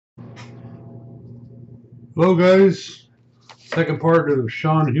Hello guys, second part of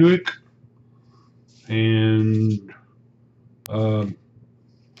Sean Hewitt, and um,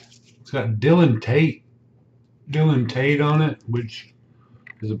 it's got Dylan Tate on it, which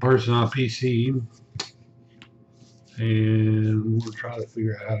is a person on PC, and we'll try to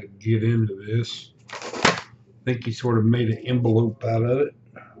figure out how to get into this. I think he sort of made an envelope out of it.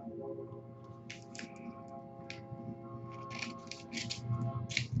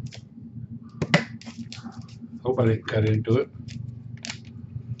 Hope I didn't cut into it.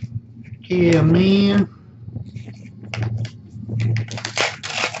 Yeah, man.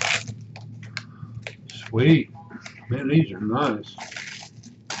 Sweet. Man, these are nice.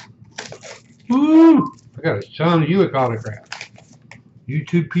 Woo! I got a Sean Hewitt autograph.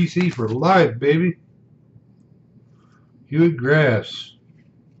 YouTube PC for life, baby. Hewitt Grass.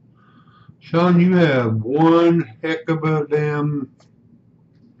 Sean, you have one heck of a damn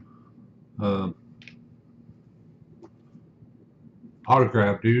uh,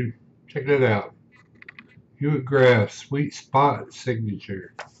 autograph, dude. Check that out. Hewitt Grass, Sweet Spot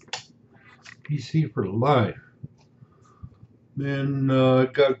Signature. PC for life. Then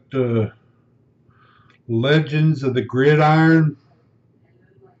got Legends of the Gridiron.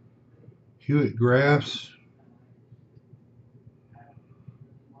 Hewitt Grass.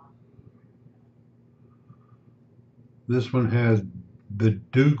 This one has the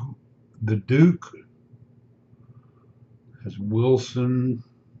Duke. The Duke has Wilson,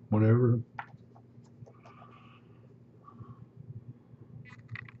 whatever.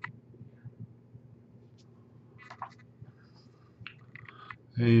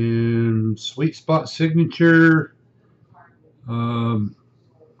 And Sweet Spot Signature. Probably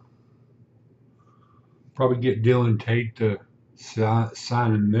get Dylan Tate to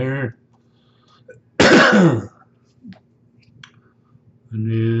sign in there. And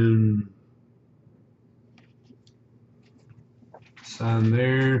then sign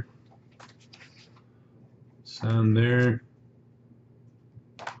there. Sign there.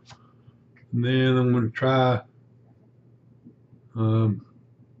 And then I'm going to try. I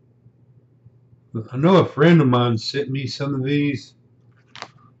know a friend of mine sent me some of these,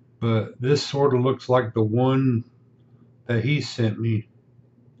 but this sort of looks like the one that he sent me.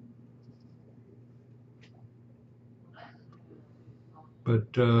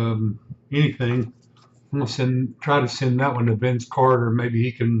 But anything, I'm gonna try to send that one to Vince Carter. Maybe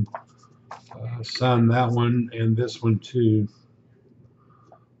he can sign that one and this one too.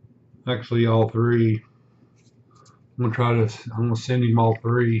 Actually, all three. I'm gonna send him all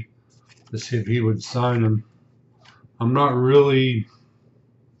three to see if he would sign them. I'm not really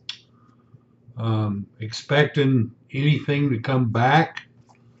expecting anything to come back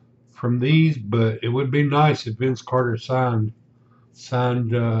from these, but it would be nice if Vince Carter signed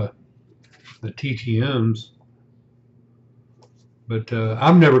the TTMs. But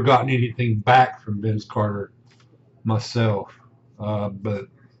I've never gotten anything back from Vince Carter myself. But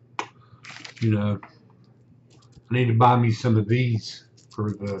you know, I need to buy me some of these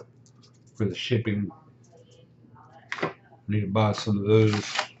for the shipping. I need to buy some of those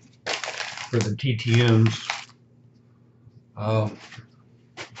for the TTMs.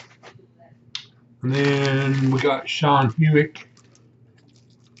 And then we got Sean Hewitt.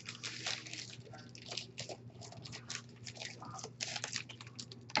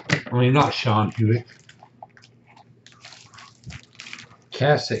 I mean, not Sean Hewitt.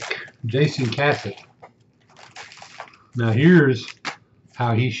 Kasich. Jason Kasich. Now here's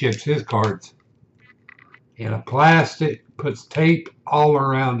how he ships his cards. In a plastic, puts tape all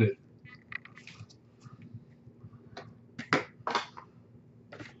around it.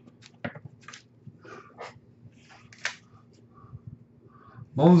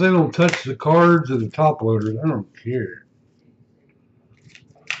 As long as they don't touch the cards or the top loaders, I don't care.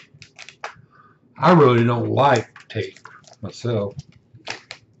 I really don't like tape myself.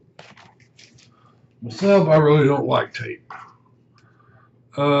 I really don't like tape.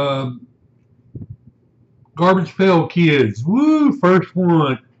 Garbage Pail Kids. Woo! First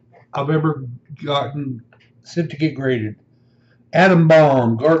one I've ever gotten sent to get graded. Atom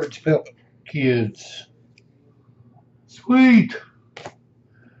Bomb. Garbage Pail Kids. Sweet.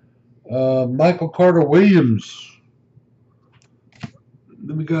 Michael Carter Williams.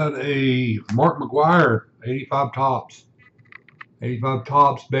 Then we got a Mark McGuire. 85 tops. 85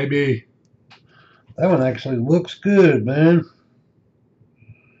 tops, baby. That one actually looks good, man.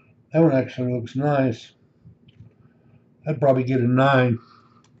 That one actually looks nice. I'd probably get a 9.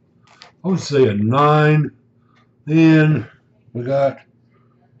 I would say a 9. Then we got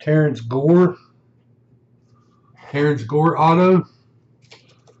Terrence Gore. Terrence Gore auto.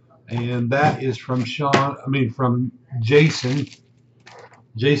 and that is from from Jason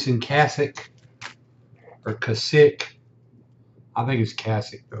Kasich, or Kasich. I think it's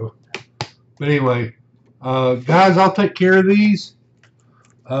Kasich though. But anyway, guys, I'll take care of these.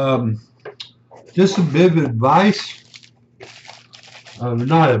 Um, just a bit of advice.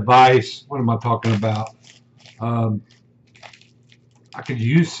 Not advice. What am I talking about? Um, I could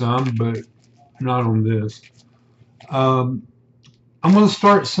use some, but not on this. Um, I'm going to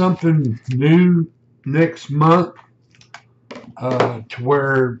start something new next month, to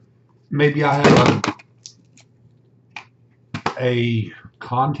where maybe I have a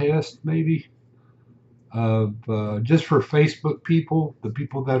contest, maybe, of just for Facebook people, the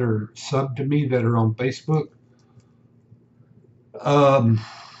people that are sub to me that are on Facebook. Um,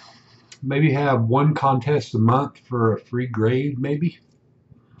 maybe have one contest a month for a free grade, maybe,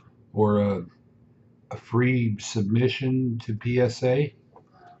 or a free submission to PSA.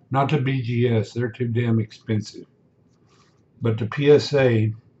 Not to BGS, they're too damn expensive. But to PSA,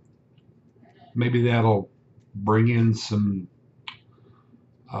 maybe that'll bring in some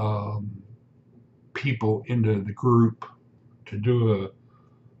um, people into the group to do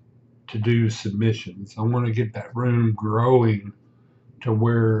submissions. I want to get that room growing to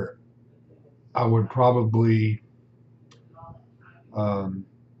where I would probably um,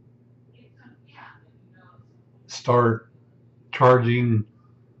 start charging,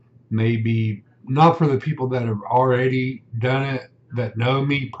 maybe not for the people that have already done it that know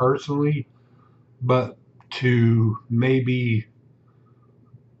me personally, but to maybe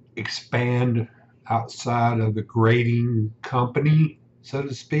expand outside of the grading company, so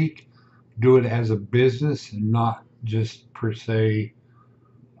to speak, do it as a business and not just per se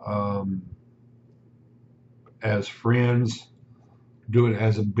um, as friends, do it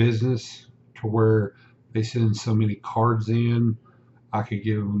as a business to where they send so many cards in. I could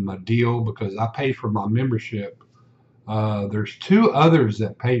give them a deal because I pay for my membership. There's two others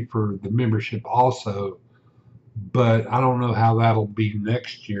that pay for the membership also, but I don't know how that'll be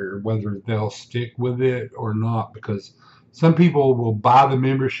next year, whether they'll stick with it or not, because some people will buy the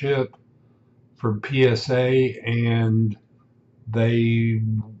membership from PSA and they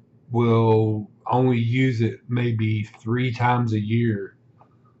will only use it maybe 3 times a year.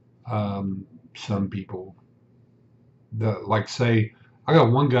 Some people, like say, I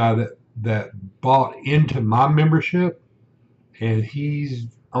got one guy that bought into my membership and he's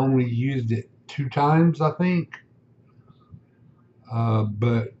only used it 2 times, I think.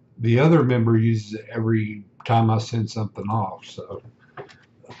 But the other member uses it every time I send something off. So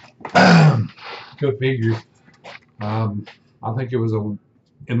go figure. Um, I think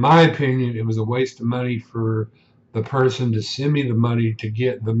in my opinion, it was a waste of money for the person to send me the money to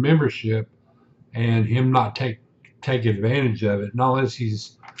get the membership and him not take advantage of it. Not unless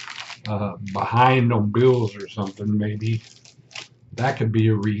he's behind on bills or something, maybe that could be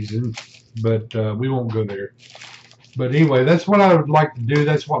a reason. But we won't go there. But anyway, that's what I would like to do.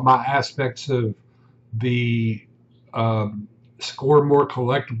 That's what my aspects of the um, Score More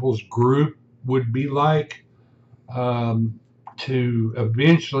Collectibles group would be like, um, to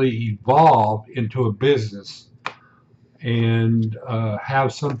eventually evolve into a business and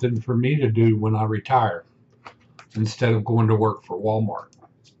have something for me to do when I retire instead of going to work for Walmart.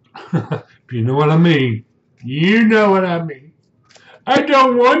 If you know what I mean, you know what I mean. I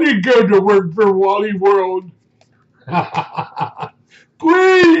don't want to go to work for Wally World.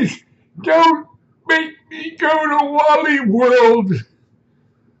 Please don't make me go to Wally World.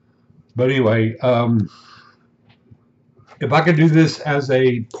 But anyway, if I could do this as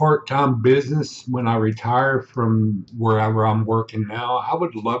a part-time business when I retire from wherever I'm working now, I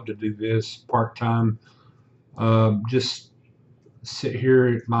would love to do this part-time. Just sit here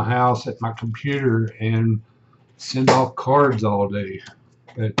at my house at my computer and send off cards all day.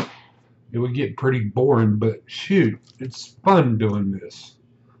 But it would get pretty boring, but shoot, it's fun doing this.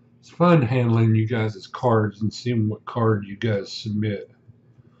 It's fun handling you guys' cards and seeing what card you guys submit.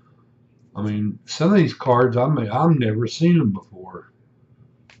 I mean, some of these cards I've never seen them before.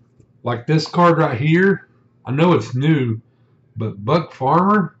 Like this card right here, I know it's new, but Buck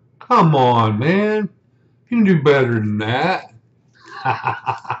Farmer, come on, man, you can do better than that.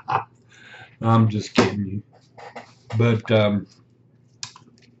 I'm just kidding you. But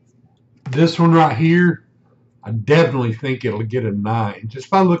this one right here, I definitely think it'll get a 9 just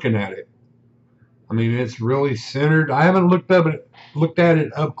by looking at it. I mean, it's really centered. I haven't looked at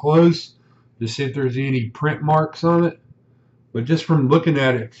it up close to see if there's any print marks on it. But just from looking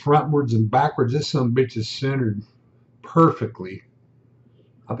at it frontwards and backwards, this son of a bitch is centered perfectly.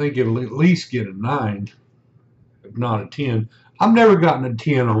 I think it'll at least get a 9, if not a 10. I've never gotten a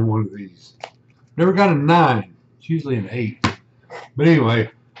 10 on one of these. Never got a 9. It's usually an 8. But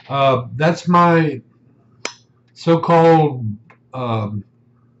anyway, that's my so-called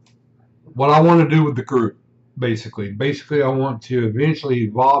what I want to do with the group. Basically, I want to eventually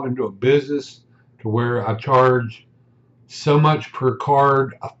evolve into a business to where I charge so much per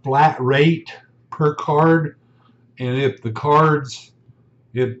card, a flat rate per card, and if the cards,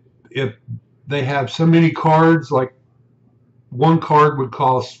 if they have so many cards, like one card would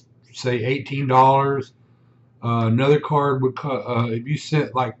cost say $18. Another card would if you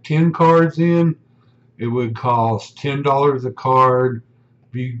sent like 10 cards in, it would cost $10 a card.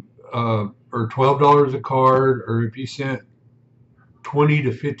 If you or $12 a card, or if you sent 20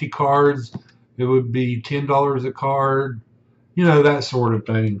 to 50 cards, it would be $10 a card. You know, that sort of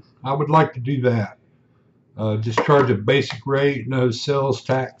thing. I would like to do that. Just charge a basic rate, no sales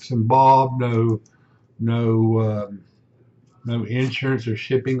tax involved, no insurance or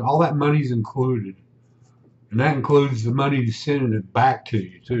shipping. All that money's included, and that includes the money sending it back to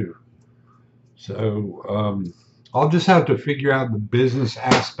you too. So I'll just have to figure out the business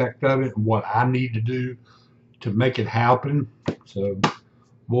aspect of it and what I need to do to make it happen. So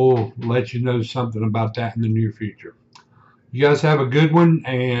we'll let you know something about that in the near future. You guys have a good one,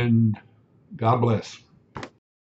 and God bless.